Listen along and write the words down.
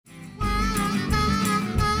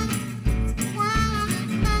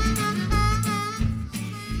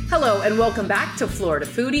Hello and welcome back to Florida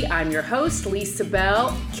Foodie. I'm your host, Lisa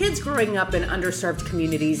Bell. Kids growing up in underserved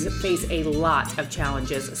communities face a lot of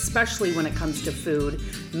challenges, especially when it comes to food.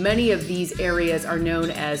 Many of these areas are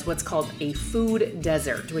known as what's called a food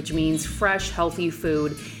desert, which means fresh, healthy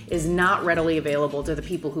food is not readily available to the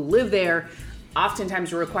people who live there,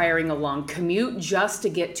 oftentimes requiring a long commute just to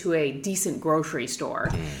get to a decent grocery store.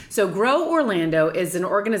 So Grow Orlando is an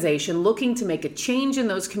organization looking to make a change in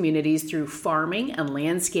those communities through farming and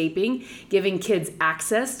landscaping, giving kids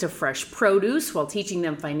access to fresh produce while teaching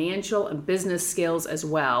them financial and business skills as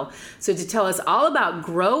well. So to tell us all about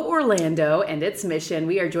Grow Orlando and its mission,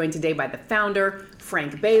 we are joined today by the founder,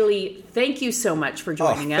 Frank Bailey. Thank you so much for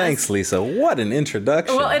joining us. Thanks, Lisa. What an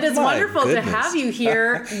introduction. Well, it is wonderful to have you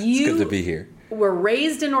here. It's good to be here. Were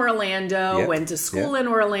raised in Orlando, went to school in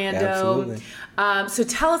Orlando. So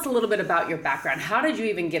tell us a little bit about your background. How did you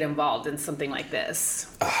even get involved in something like this?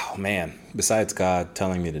 Oh, man. Besides God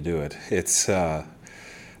telling me to do it,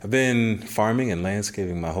 I've been farming and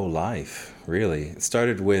landscaping my whole life, really. It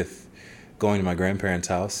started with going to my grandparents'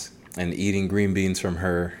 house and eating green beans from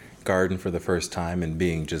her garden for the first time and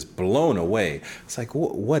being just blown away. It's like,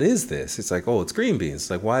 what is this? It's like, oh, it's green beans.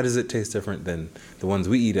 It's like, why does it taste different than the ones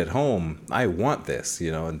we eat at home? I want this,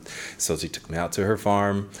 And so she took me out to her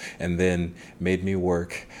farm and then made me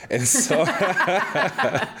work. And so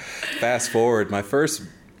fast forward, my first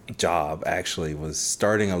job actually was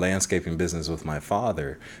starting a landscaping business with my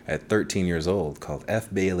father at 13 years old called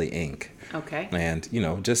F. Bailey Inc. Okay. And,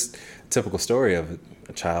 just typical story of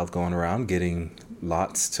a child going around getting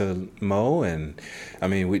lots to mow, and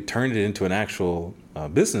we turned it into an actual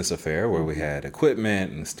business affair where we had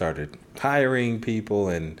equipment and started hiring people.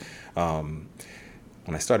 And when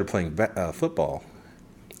I started playing football,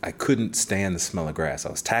 I couldn't stand the smell of grass.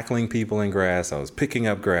 I was tackling people in grass. I was picking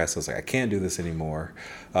up grass. I was like, I can't do this anymore.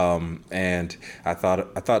 And I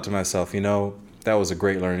thought to myself, that was a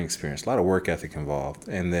great learning experience. A lot of work ethic involved,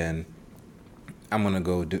 and then I'm going to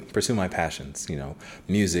go pursue my passions,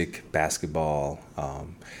 music, basketball,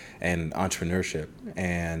 and entrepreneurship.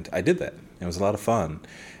 And I did that. It was a lot of fun.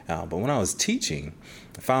 But when I was teaching,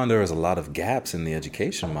 I found there was a lot of gaps in the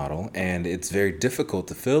education model, and it's very difficult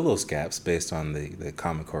to fill those gaps based on the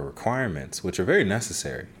Common Core requirements, which are very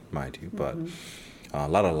necessary, mind you. But a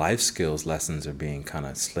lot of life skills lessons are being kind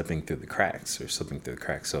of slipping through the cracks.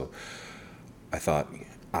 So I thought,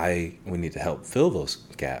 we need to help fill those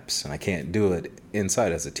gaps, and I can't do it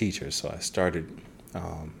inside as a teacher. So I started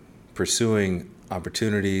pursuing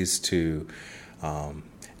opportunities to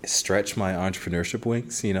stretch my entrepreneurship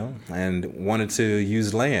wings, and wanted to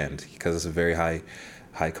use land because it's a very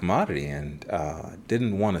high commodity, and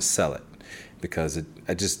didn't want to sell it because it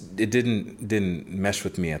didn't mesh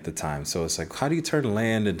with me at the time. So it's like, how do you turn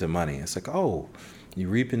land into money? It's like, you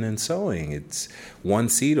reaping and sowing. It's one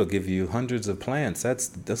seed will give you hundreds of plants.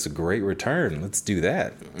 That's a great return. Let's do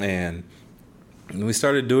that. And we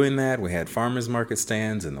started doing that. We had farmers market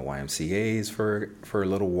stands in the YMCA's for a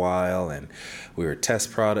little while, and we were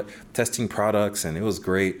testing products, and it was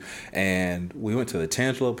great. And we went to the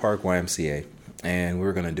Tangelo Park YMCA, and we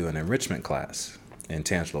were going to do an enrichment class in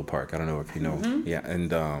Tangelo Park. I don't know if you know. Mm-hmm. Yeah,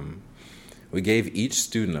 and we gave each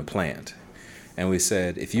student a plant, and we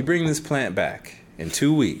said, if you bring this plant back in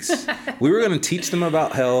 2 weeks, we were going to teach them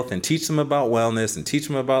about health and teach them about wellness and teach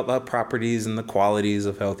them about the properties and the qualities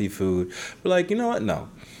of healthy food. We're like, you know what? No.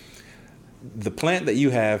 The plant that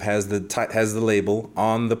you have has the label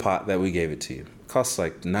on the pot that we gave it to you. It costs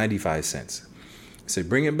like 95 cents. So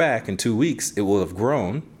bring it back in 2 weeks. It will have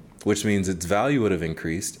grown, which means its value would have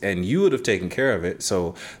increased, and you would have taken care of it.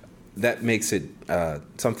 So that makes it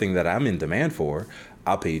something that I'm in demand for.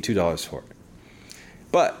 I'll pay you $2 for it.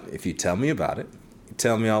 But if you tell me about it,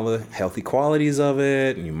 tell me all the healthy qualities of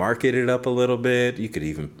it, and you market it up a little bit, you could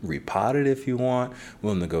even repot it if you want,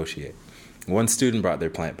 we'll negotiate. One student brought their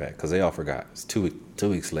plant back because they all forgot. It's 2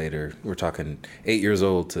 weeks later. We're talking 8 years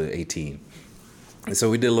old to 18. And so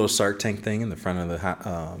we did a little Shark Tank thing in the front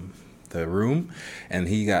of the room, and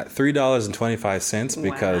he got $3.25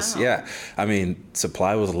 because,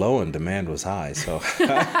 supply was low and demand was high. So,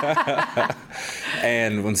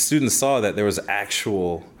 and when students saw that there was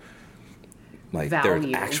actual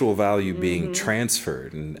value being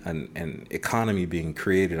transferred and economy being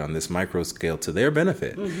created on this micro scale to their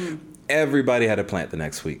benefit, everybody had a plant the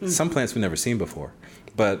next week. Some plants we've never seen before.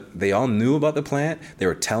 But they all knew about the plant. They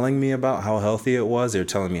were telling me about how healthy it was. They were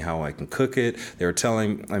telling me how I can cook it. They were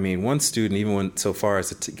telling, one student even went so far as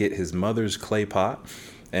to get his mother's clay pot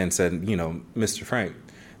and said, Mr. Frank,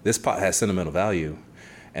 this pot has sentimental value.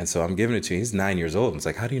 And so I'm giving it to you. He's 9 years old. And it's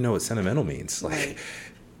like, how do you know what sentimental means? Like,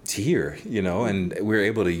 here, and we're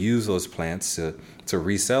able to use those plants to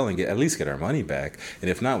resell and at least get our money back. And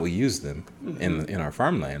if not, we use them in our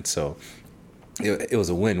farmland. So it was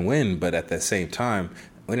a win-win, but at the same time,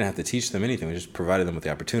 we didn't have to teach them anything. We just provided them with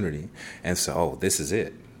the opportunity. And so, this is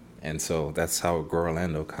it. And so that's how Grow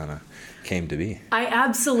Orlando kind of came to be. I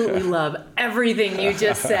absolutely love everything you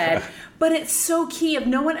just said. But it's so key. If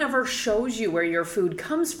no one ever shows you where your food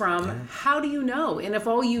comes from, how do you know? And if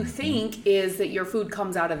all you think is that your food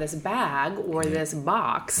comes out of this bag or this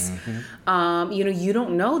box, you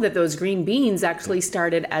don't know that those green beans actually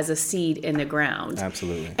started as a seed in the ground.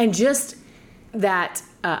 Absolutely. And just that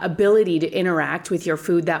ability to interact with your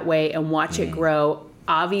food that way and watch it grow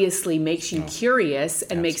obviously makes you curious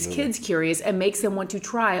and makes kids curious and makes them want to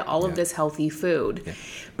try all of this healthy food. Yeah.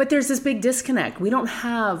 But there's this big disconnect. We don't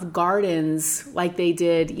have gardens like they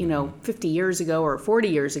did, 50 years ago or 40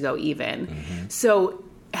 years ago even. So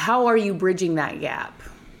how are you bridging that gap?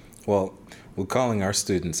 Well, we're calling our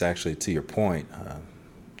students, actually, to your point,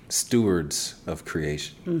 stewards of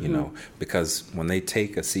creation, because when they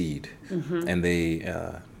take a seed and they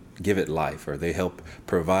give it life, or they help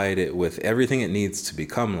provide it with everything it needs to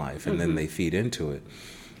become life, and then they feed into it,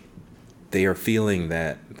 they are feeling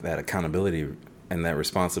that accountability and that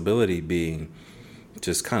responsibility being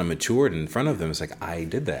just kind of matured in front of them. It's like, I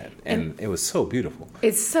did that. And it was so beautiful.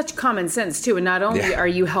 It's such common sense, too. And not only are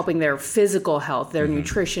you helping their physical health, their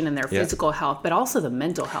nutrition and their physical health, but also the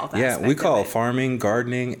mental health aspect. Yeah, we call farming,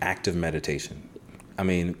 gardening, active meditation. I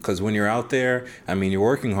mean, because when you're out there, you're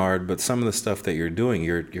working hard, but some of the stuff that you're doing,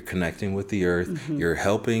 you're connecting with the earth. You're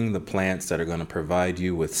helping the plants that are going to provide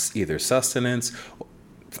you with either sustenance,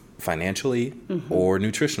 financially, or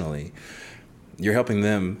nutritionally. You're helping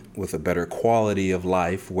them with a better quality of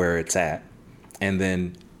life where it's at. And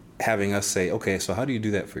then having us say, okay, so how do you do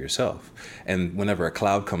that for yourself? And whenever a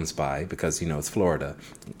cloud comes by, because, it's Florida,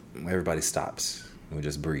 everybody stops. We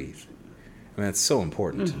just breathe. It's so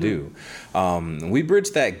important to do. We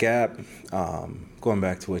bridge that gap, going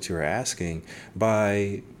back to what you were asking,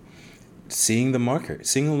 by seeing the market,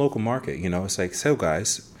 seeing the local market. It's like, so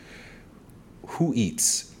guys, who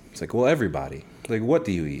eats? It's like, well, everybody. Like, what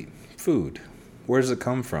do you eat? Food. Where does it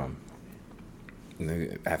come from?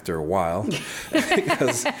 After a while,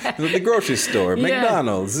 because the grocery store,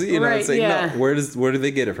 McDonald's, it's like, no, where do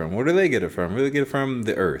they get it from? Where do they get it from? Where do they get it from?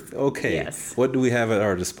 The earth. Okay. What do we have at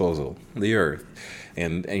our disposal? The earth.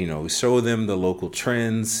 And show them the local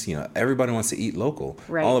trends. Everybody wants to eat local.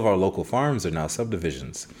 Right. All of our local farms are now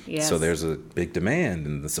subdivisions. Yes. So there's a big demand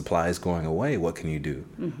and the supply is going away. What can you do?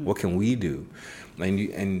 What can we do?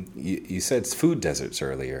 And you said food deserts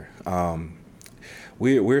earlier.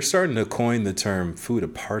 We're starting to coin the term food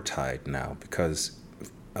apartheid now, because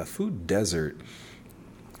a food desert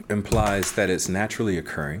implies that it's naturally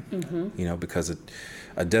occurring, because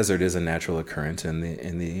a desert is a natural occurrence in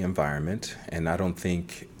the environment. And I don't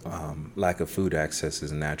think lack of food access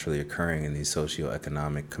is naturally occurring in these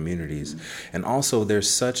socioeconomic communities. And also, there's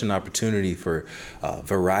such an opportunity for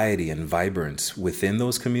variety and vibrance within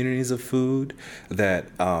those communities of food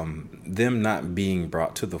that them not being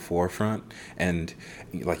brought to the forefront, and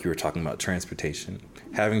like you were talking about transportation,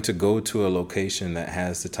 having to go to a location that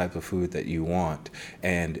has the type of food that you want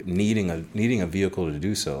and needing a vehicle to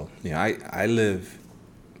do so. I live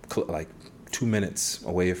like 2 minutes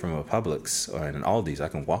away from a Publix or an Aldi's. I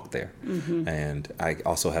can walk there. And I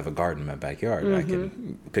also have a garden in my backyard. I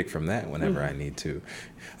can pick from that whenever I need to.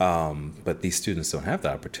 But these students don't have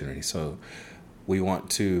the opportunity. So we want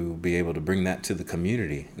to be able to bring that to the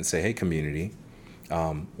community and say, hey, community,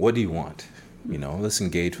 what do you want? Let's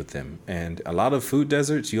engage with them. And a lot of food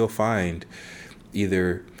deserts, you'll find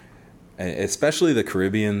either, especially the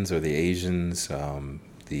Caribbeans or the Asians,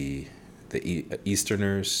 the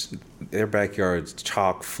Easterners, their backyard's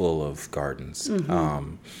chock full of gardens.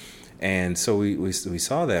 And so we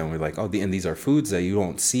saw that, and we're like, and these are foods that you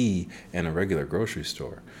don't see in a regular grocery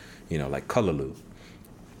store, like kalaloo.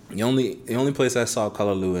 The only place I saw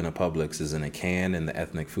kalaloo in a Publix is in a can in the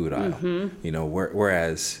ethnic food aisle.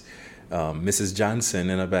 Whereas Mrs. Johnson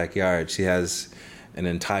in her backyard, she has an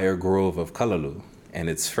entire grove of kalaloo. And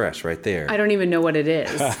it's fresh right there. I don't even know what it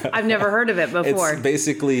is. I've never heard of it before. It's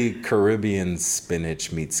basically Caribbean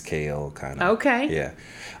spinach meets kale, kind of. Okay. Yeah.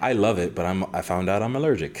 I love it, but I found out I'm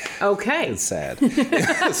allergic. Okay. It's sad.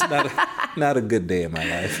 It's not a good day in my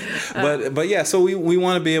life. But yeah, so we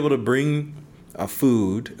want to be able to bring a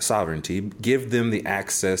food sovereignty, give them the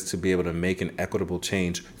access to be able to make an equitable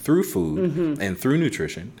change through food and through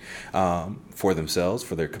nutrition for themselves,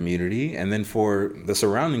 for their community, and then for the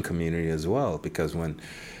surrounding community as well. Because when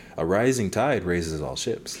a rising tide raises all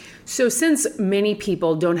ships. So since many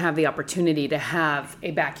people don't have the opportunity to have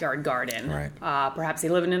a backyard garden, Right. Perhaps they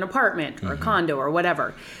live in an apartment or a condo or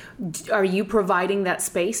whatever, are you providing that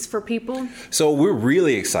space for people? So we're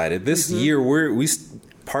really excited. This year we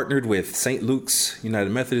partnered with St. Luke's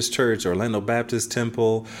United Methodist Church, Orlando Baptist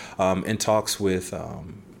Temple, in talks with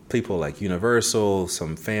people like Universal,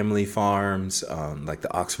 some family farms, like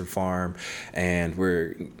the Oxford Farm, and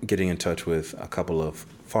we're getting in touch with a couple of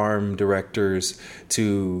farm directors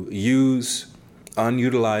to use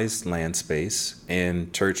unutilized land space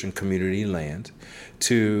and church and community land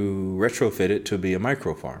to retrofit it to be a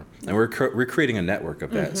micro farm. And we're creating a network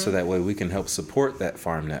of that, so that way we can help support that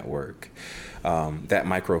farm network, that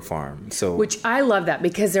micro farm. So, which I love that,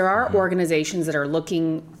 because there are organizations that are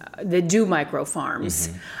looking, that do micro farms,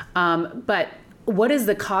 but what is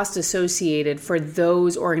the cost associated for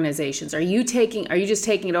those organizations? Are you just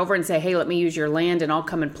taking it over and say, hey, let me use your land and I'll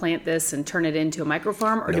come and plant this and turn it into a micro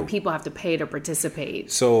farm, or do people have to pay to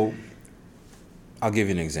participate? So I'll give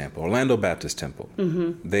you an example. Orlando Baptist Temple.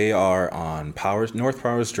 They are on North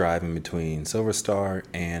Powers Drive in between Silver Star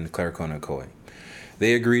and Claricona Coy.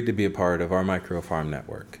 They agreed to be a part of our micro farm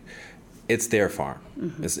network. It's their farm.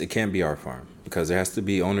 It can't be our farm because there has to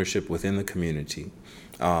be ownership within the community.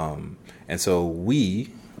 And so we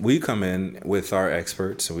come in with our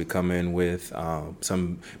experts. So we come in with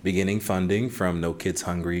some beginning funding from No Kids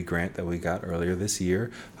Hungry grant that we got earlier this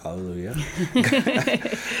year. Hallelujah.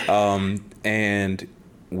 And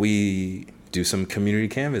we do some community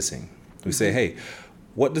canvassing. We say, hey,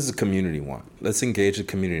 what does the community want? Let's engage the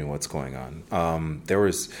community in what's going on.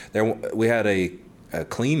 We had a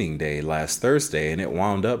cleaning day last Thursday, and it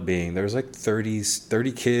wound up being, there was like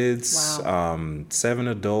 30 kids, wow. 7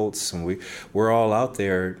 adults, and we're all out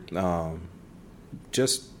there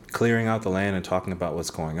just clearing out the land and talking about what's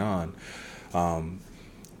going on.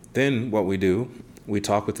 Then what we do, we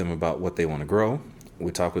talk with them about what they want to grow.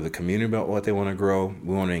 We talk with the community about what they want to grow.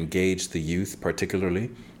 We want to engage the youth, particularly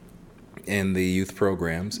in the youth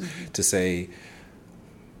programs, to say,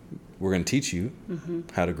 we're going to teach you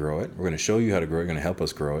how to grow it. We're going to show you how to grow it. You're going to help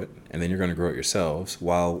us grow it. And then you're going to grow it yourselves,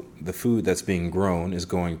 while the food that's being grown is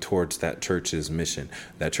going towards that church's mission.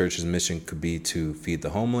 That church's mission could be to feed the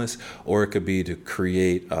homeless, or it could be to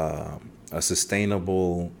create a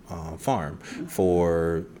sustainable farm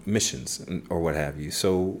for missions or what have you.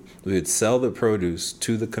 So we would sell the produce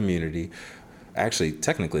to the community. Actually,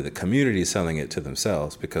 technically, the community is selling it to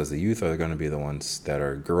themselves, because the youth are going to be the ones that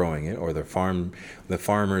are growing it, or the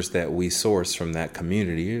farmers that we source from that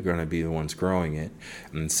community are going to be the ones growing it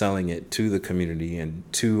and selling it to the community and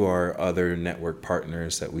to our other network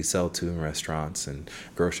partners that we sell to in restaurants and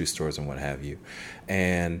grocery stores and what have you.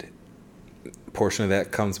 And a portion of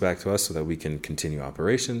that comes back to us so that we can continue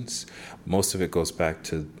operations. Most of it goes back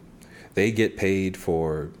to, they get paid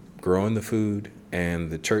for growing the food, and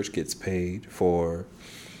the church gets paid for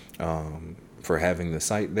having the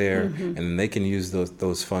site there, and then they can use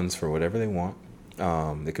those funds for whatever they want.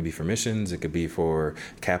 It could be for missions, it could be for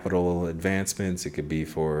capital advancements, it could be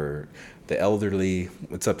for the elderly.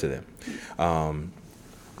 It's up to them.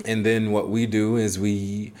 And then what we do is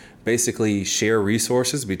we basically share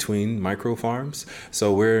resources between micro farms.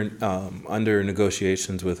 So we're under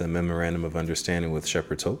negotiations with a memorandum of understanding with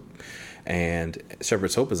Shepherd's Hope, and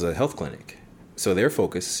Shepherd's Hope is a health clinic. So their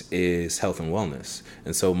focus is health and wellness.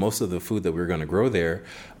 And so most of the food that we're going to grow there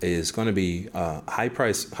is going to be high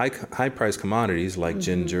price commodities like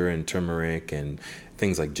ginger and turmeric and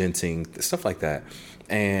things like ginseng, stuff like that.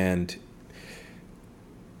 And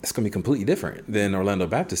it's going to be completely different than Orlando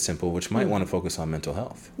Baptist Temple, which might want to focus on mental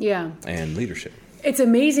health and leadership. It's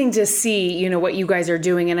amazing to see, what you guys are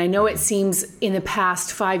doing. And I know it seems in the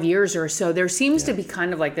past 5 years or so, there seems to be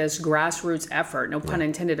kind of like this grassroots effort, no pun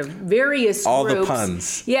intended, of various all groups. The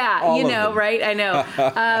puns. Yeah, All right? I know.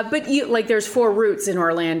 But there's 4 Roots in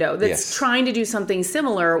Orlando that's trying to do something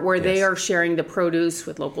similar, where they are sharing the produce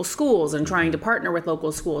with local schools and trying to partner with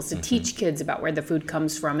local schools to teach kids about where the food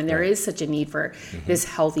comes from. And there is such a need for this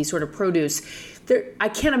healthy sort of produce. I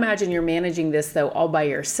can't imagine you're managing this, though, all by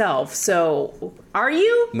yourself. So are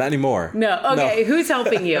you? Not anymore. No. Okay. No. Who's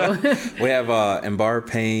helping you? We have Embar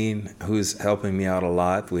Payne, who's helping me out a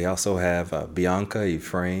lot. We also have Bianca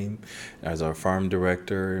Ephraim as our farm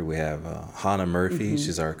director. We have Hannah Murphy.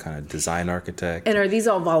 She's our kind of design architect. And are these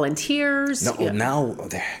all volunteers? No, now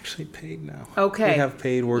they're actually paid now. Okay. We have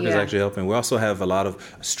paid workers actually helping. We also have a lot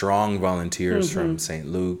of strong volunteers from St.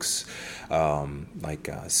 Luke's. Like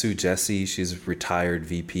Sue Jesse, she's retired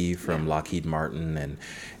VP from Lockheed Martin, and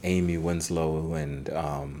Amy Winslow and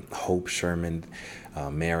Hope Sherman,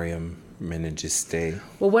 Miriam meningistae.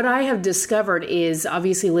 Well, what I have discovered is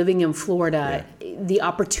obviously living in Florida, the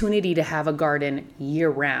opportunity to have a garden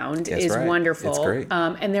year-round is wonderful. It's great.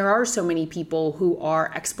 And there are so many people who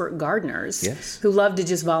are expert gardeners Yes. who love to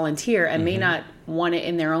just volunteer and may not want it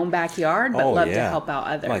in their own backyard, but love to help out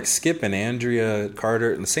others. Like Skip and Andrea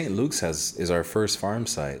Carter, and St. Luke's is our first farm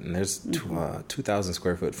site, and there's 2,000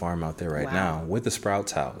 square foot farm out there right now with the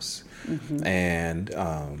Sprouts House. And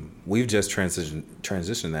we've just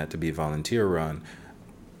transitioned that to be volunteer run,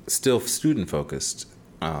 still student focused,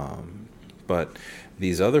 but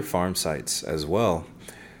these other farm sites as well,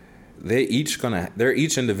 they're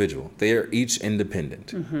each individual, they are each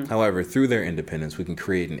independent. However, through their independence we can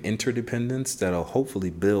create an interdependence that'll hopefully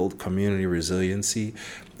build community resiliency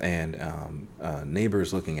and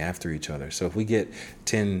neighbors looking after each other. So if we get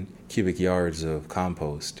 10 cubic yards of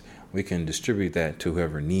compost, we can distribute that to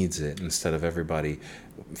whoever needs it. Instead of everybody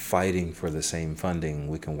fighting for the same funding,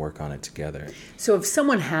 we can work on it together. So if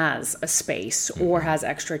someone has a space or has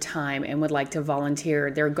extra time and would like to volunteer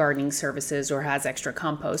their gardening services or has extra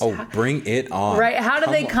compost. Bring it on. Right. How do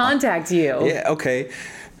they contact you? Yeah, okay.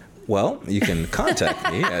 Well, you can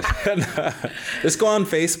contact me just go on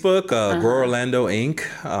Facebook, Grow Orlando Inc.,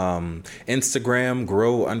 Instagram,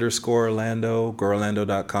 grow_Orlando,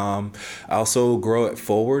 groworlando.com. Also, Grow It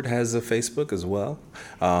Forward has a Facebook as well.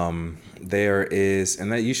 There is,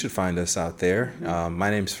 and that you should find us out there.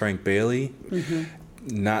 My name's Frank Bailey.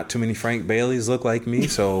 Not too many Frank Baileys look like me,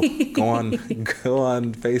 so go on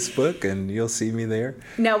Facebook and you'll see me there.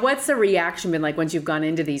 Now, what's the reaction been like once you've gone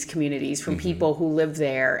into these communities from people who live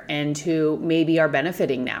there and who maybe are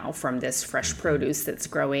benefiting now from this fresh produce that's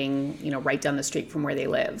growing, right down the street from where they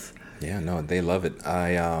live? Yeah, no, they love it.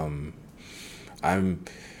 I'm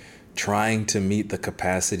trying to meet the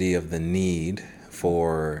capacity of the need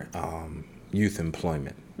for youth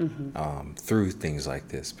employment through things like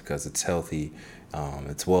this, because it's healthy.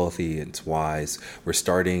 It's wealthy, it's wise.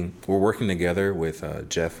 We're working together with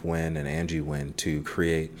Jeff Wynn and Angie Wynn to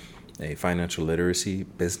create a financial literacy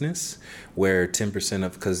business where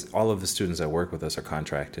 10% because all of the students that work with us are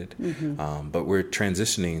contracted, but we're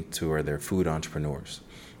transitioning to where they're food entrepreneurs.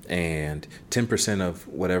 And 10% of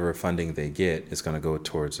whatever funding they get is going to go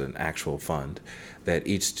towards an actual fund that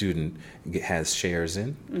each student has shares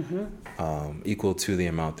in, equal to the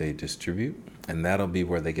amount they distribute. And that'll be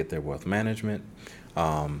where they get their wealth management.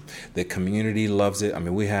 The community loves it. I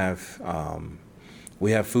mean, we have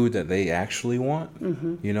food that they actually want,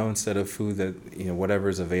 instead of food that, whatever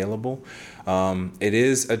is available. It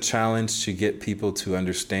is a challenge to get people to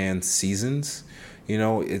understand seasons.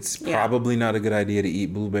 It's probably not a good idea to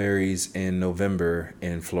eat blueberries in November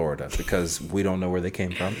in Florida because we don't know where they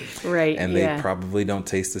came from. Right. And they probably don't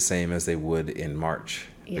taste the same as they would in March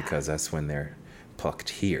because that's when they're plucked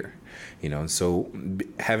here. And so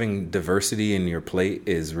having diversity in your plate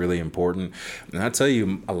is really important. And I'll tell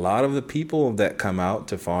you, a lot of the people that come out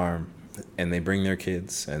to farm and they bring their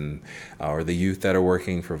kids or the youth that are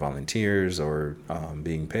working for volunteers or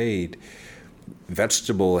being paid,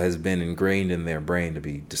 vegetable has been ingrained in their brain to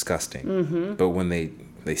be disgusting. But when they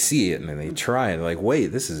see it and then they try it, they're like, wait,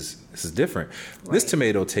 this is different. Right. This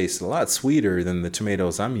tomato tastes a lot sweeter than the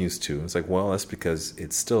tomatoes I'm used to. It's like, well, that's because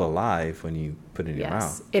it's still alive when you put it in your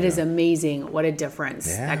mouth. It is amazing what a difference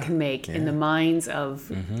that can make in the minds of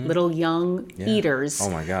little young eaters. Oh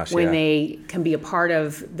my gosh, when they can be a part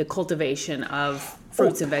of the cultivation of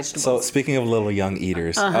fruits and vegetables. So speaking of little young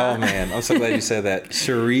eaters, oh man, I'm so glad you said that.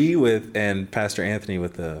 Cherie and Pastor Anthony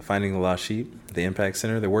with the Finding the Lost Sheep, the Impact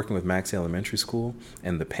Center, they're working with Maxey Elementary School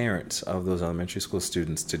and the parents of those elementary school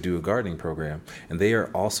students to do a gardening program. And they are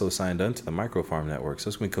also signed on to the Micro Farm Network. So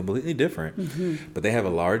it's going to be completely different. But they have a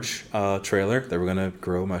large trailer that we're going to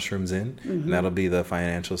grow mushrooms in. And that'll be the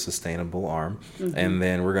financial sustainable arm. And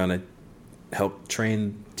then we're going to help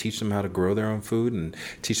teach them how to grow their own food and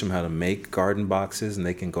teach them how to make garden boxes, and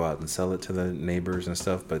they can go out and sell it to the neighbors and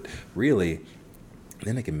stuff. But really,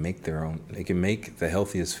 then they can make they can make the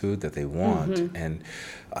healthiest food that they want. And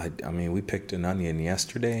I mean, we picked an onion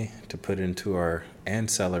yesterday to put into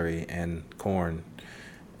and celery and corn.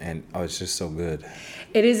 And it's just so good.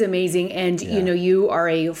 It is amazing. And, you are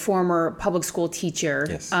a former public school teacher.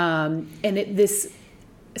 Yes. And this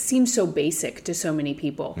seems so basic to so many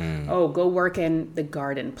people. Go work in the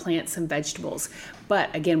garden, plant some vegetables.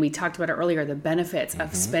 But again, we talked about it earlier, the benefits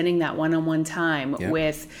of spending that one-on-one time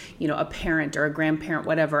with, a parent or a grandparent,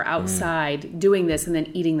 whatever, outside doing this and then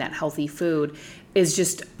eating that healthy food is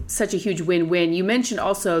just such a huge win-win. You mentioned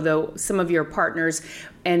also, though, some of your partners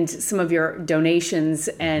and some of your donations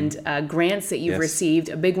and grants that you've received.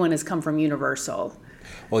 A big one has come from Universal.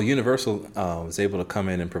 Well, Universal was able to come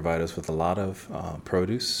in and provide us with a lot of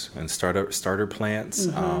produce and starter plants.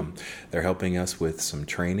 They're helping us with some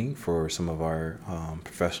training for some of our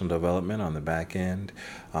professional development on the back end.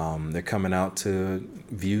 They're coming out to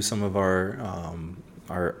view some of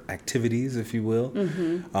our activities, if you will.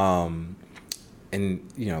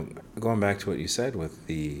 And, going back to what you said with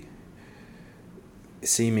the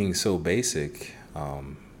seeming so basic,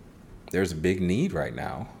 there's a big need right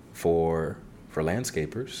now for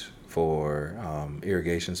landscapers, for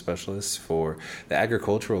irrigation specialists, for the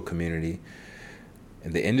agricultural community.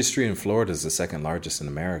 And the industry in Florida is the second largest in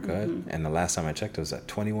America, and the last time I checked, it was at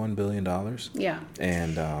 $21 billion. Yeah.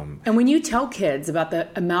 And when you tell kids about the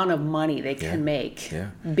amount of money they can make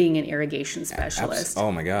being an irrigation specialist.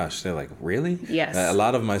 Oh my gosh, they're like, really? Yes. A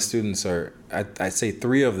lot of my students are, I'd say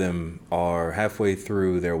 3 of them are halfway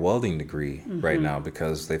through their welding degree right now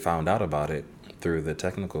because they found out about it through the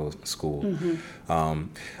technical school.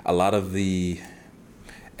 A lot of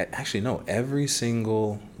every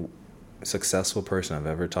single successful person I've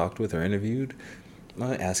ever talked with or interviewed, I'm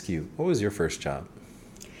going to ask you, what was your first job?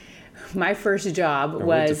 My first job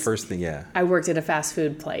was the first thing. I worked at a fast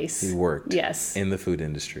food place. You worked? Yes. In the food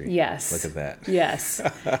industry? Yes. Look at that. Yes.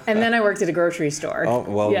 And then I worked at a grocery store. Oh,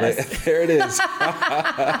 well, yes. There it is.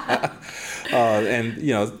 And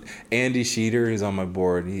Andy Sheeter, who's on my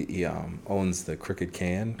board, he owns the Crooked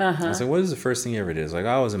Can. I was like, what is the first thing you ever did? It's like,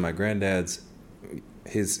 I was in my granddad's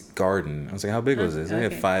his garden. I was like, how big was this? They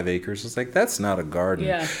had 5 acres. It's like, that's not a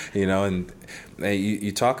garden. And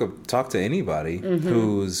you talk to anybody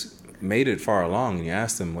who's made it far along, and you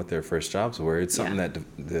ask them what their first jobs were. It's something that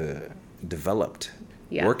developed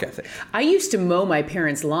work ethic. I used to mow my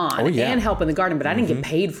parents' lawn and help in the garden, but I didn't get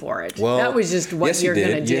paid for it. Well, that was just what you're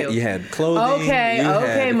going to do. You had clothing.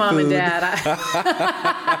 Okay, Mom and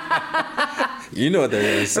Dad. You know what they're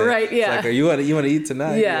going to say. Right, yeah. It's like, you want to eat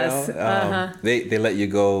tonight? Yes. They let you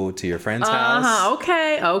go to your friend's house.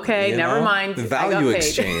 Okay. Never mind. Value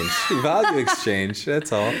exchange. Value exchange.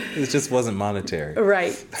 That's all. It just wasn't monetary.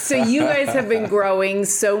 Right. So you guys have been growing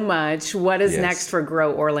so much. What is next for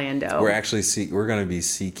Grow Orlando? We're going to be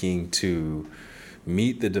seeking to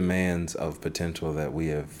meet the demands of potential that we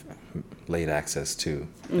have laid access to.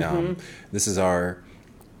 This is our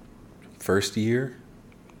first year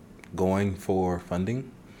going for funding.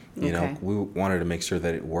 We wanted to make sure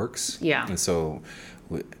that it works. Yeah. And so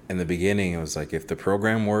in the beginning, it was like, if the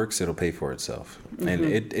program works, it'll pay for itself. And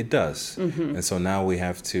it does. And so now we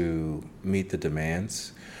have to meet the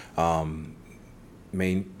demands,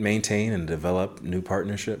 maintain and develop new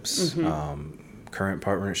partnerships, current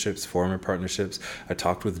partnerships, former partnerships. I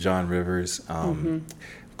talked with John Rivers.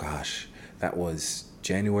 Gosh, that was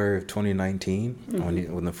January of 2019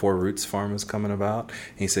 when the Four Roots Farm was coming about.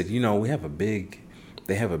 And he said, they have a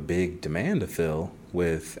big demand to fill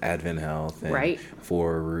with Advent Health and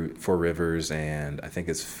Four Rivers, and I think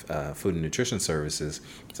it's Food and Nutrition Services.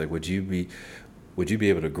 It's like, would you be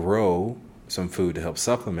able to grow some food to help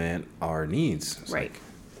supplement our needs? It's like,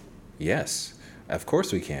 yes. Of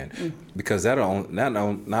course we can, because that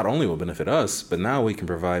not only will benefit us, but now we can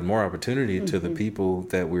provide more opportunity to the people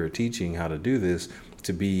that we're teaching how to do this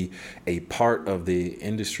to be a part of the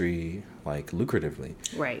industry, like, lucratively.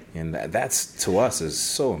 Right. And that's, to us, is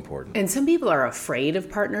so important. And some people are afraid of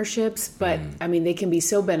partnerships, but I mean, they can be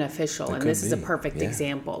so beneficial. And this is a perfect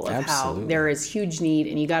example of how there is huge need,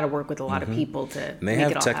 and you got to work with a lot of people to make it all happen. They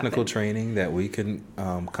have technical training that we can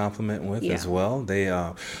complement with as well.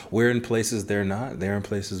 We're in places they're not. They're in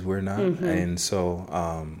places we're not. And so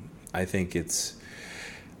I think it's,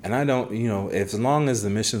 and I don't, as long as the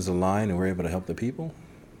missions align and we're able to help the people,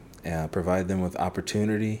 provide them with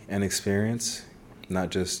opportunity and experience, not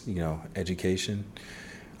just, education,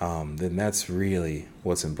 then that's really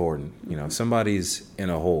what's important. If somebody's in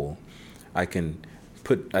a hole, I can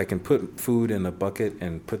put food in a bucket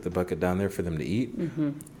and put the bucket down there for them to eat,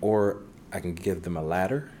 or I can give them a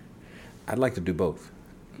ladder. I'd like to do both,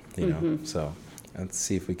 so let's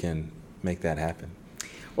see if we can make that happen.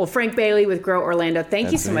 Well, Frank Bailey with Grow Orlando,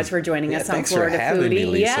 thank you so much for joining us on Florida Foodie.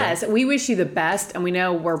 Me, yes, we wish you the best, and we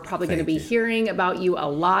know we're probably going to be hearing about you a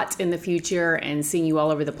lot in the future and seeing you all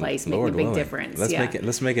over the place, making a big difference.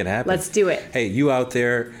 Let's make it happen. Let's do it. Hey, you out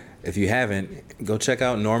there, if you haven't, go check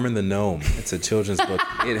out Norman the Gnome. It's a children's book.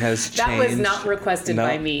 It has changed. That was not requested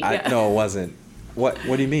by me. No, it wasn't. What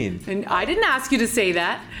do you mean? And I didn't ask you to say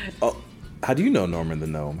that. Oh, how do you know Norman the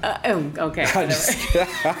Gnome? Okay.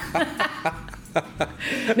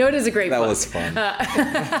 No, it is a great That book. was fun.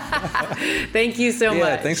 Thank you so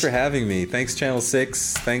much. Thanks for having me. Thanks, Channel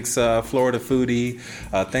 6. Thanks, Florida Foodie.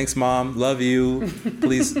 Thanks, Mom. Love you.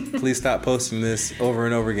 Please stop posting this over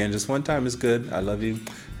and over again. Just one time is good. I love you.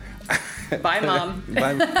 Bye, Mom.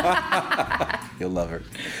 Bye. You'll love her.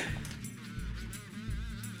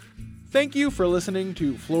 Thank you for listening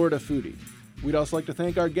to Florida Foodie. We'd also like to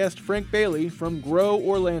thank our guest Frank Bailey from Grow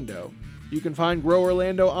Orlando. You can find Grow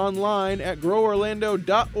Orlando online at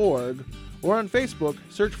groworlando.org or on Facebook,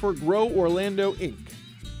 search for Grow Orlando Inc.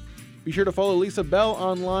 Be sure to follow Lisa Bell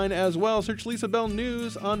online as well. Search Lisa Bell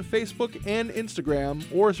News on Facebook and Instagram,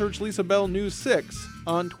 or search Lisa Bell News 6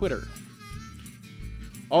 on Twitter.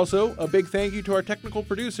 Also, a big thank you to our technical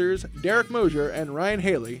producers, Derek Mosier and Ryan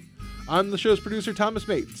Haley. I'm the show's producer, Thomas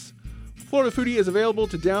Mates. Florida Foodie is available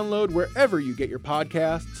to download wherever you get your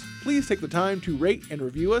podcasts. Please take the time to rate and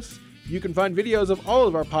review us. You can find videos of all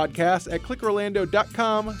of our podcasts at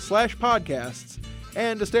clickorlando.com/podcasts.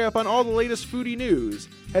 And to stay up on all the latest foodie news,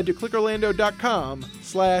 head to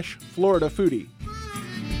clickorlando.com/Florida Foodie.